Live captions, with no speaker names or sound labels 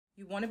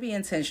You want to be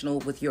intentional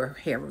with your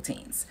hair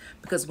routines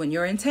because when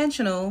you're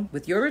intentional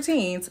with your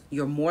routines,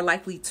 you're more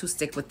likely to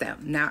stick with them.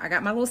 Now, I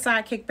got my little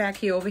sidekick back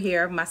here over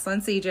here. My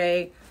son,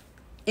 CJ,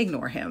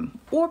 ignore him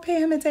or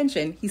pay him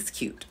attention. He's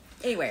cute.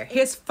 Anyway,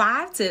 here's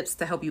 5 tips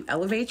to help you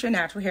elevate your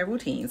natural hair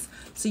routines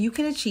so you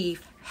can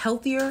achieve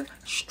healthier,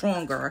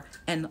 stronger,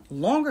 and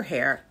longer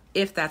hair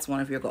if that's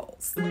one of your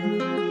goals.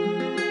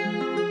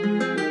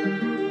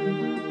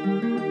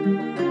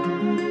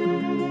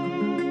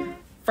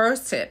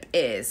 First tip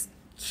is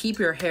keep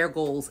your hair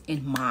goals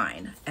in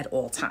mind at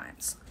all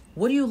times.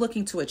 What are you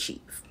looking to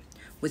achieve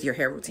with your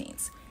hair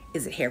routines?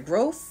 Is it hair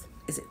growth?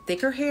 Is it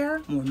thicker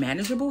hair? More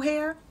manageable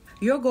hair?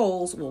 Your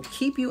goals will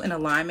keep you in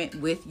alignment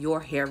with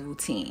your hair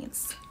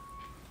routines.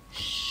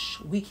 Shh,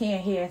 we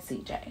can't hear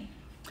CJ.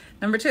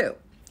 Number 2,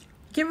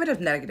 get rid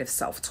of negative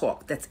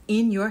self-talk that's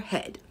in your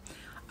head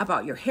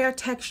about your hair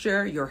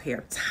texture, your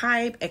hair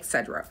type,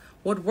 etc.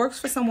 What works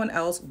for someone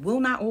else will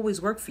not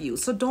always work for you,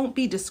 so don't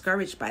be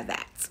discouraged by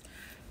that.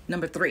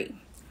 Number 3,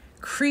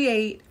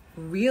 create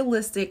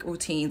realistic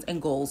routines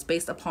and goals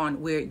based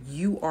upon where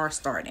you are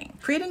starting.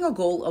 Creating a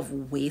goal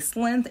of waist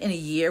length in a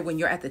year when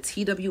you're at the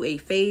TWA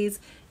phase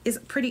is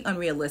pretty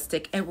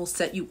unrealistic and will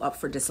set you up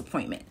for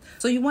disappointment.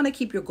 So you want to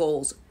keep your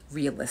goals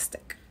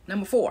realistic.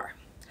 Number 4,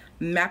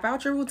 map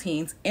out your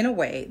routines in a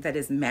way that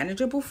is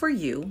manageable for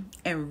you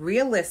and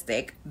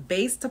realistic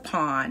based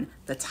upon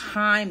the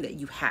time that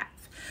you have.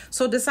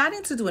 So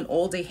deciding to do an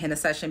all-day henna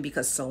session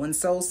because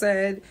so-and-so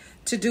said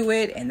to do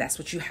it and that's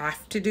what you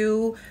have to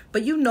do,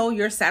 but you know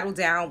you're saddled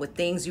down with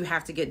things you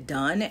have to get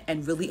done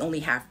and really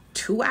only have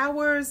 2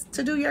 hours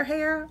to do your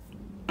hair?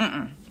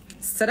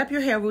 Set up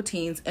your hair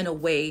routines in a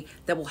way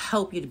that will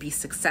help you to be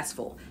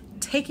successful,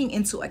 taking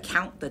into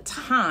account the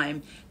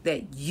time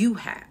that you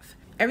have.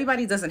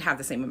 Everybody doesn't have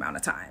the same amount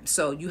of time,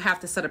 so you have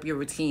to set up your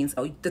routines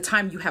the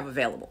time you have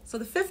available. So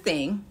the 5th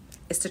thing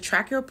is to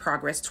track your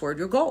progress toward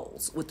your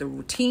goals with the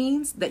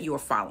routines that you are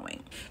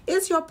following.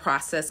 Is your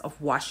process of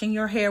washing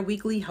your hair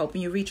weekly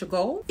helping you reach a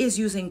goal? Is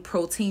using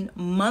protein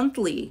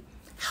monthly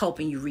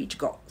helping you reach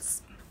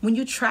goals? When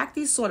you track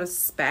these sort of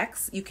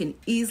specs, you can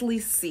easily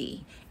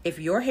see if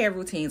your hair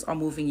routines are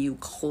moving you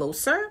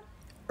closer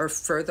or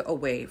further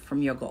away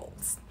from your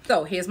goals.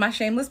 So here's my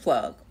shameless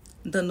plug.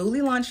 The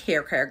newly launched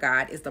hair care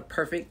guide is the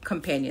perfect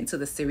companion to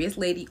the serious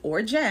lady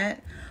or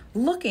gent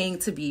looking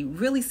to be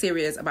really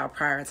serious about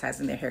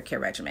prioritizing their hair care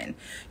regimen.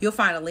 You'll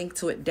find a link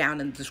to it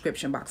down in the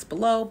description box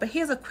below, but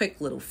here's a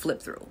quick little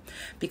flip through.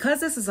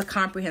 Because this is a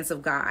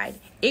comprehensive guide,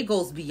 it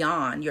goes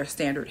beyond your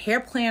standard hair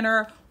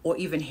planner or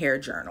even hair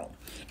journal.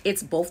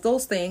 It's both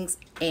those things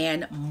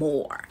and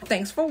more.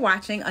 Thanks for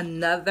watching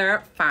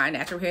another Fine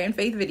Natural Hair and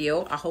Faith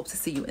video. I hope to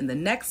see you in the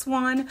next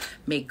one.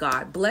 May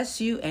God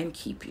bless you and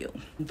keep you.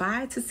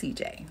 Bye to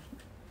CJ.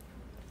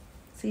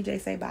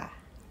 CJ, say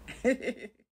bye.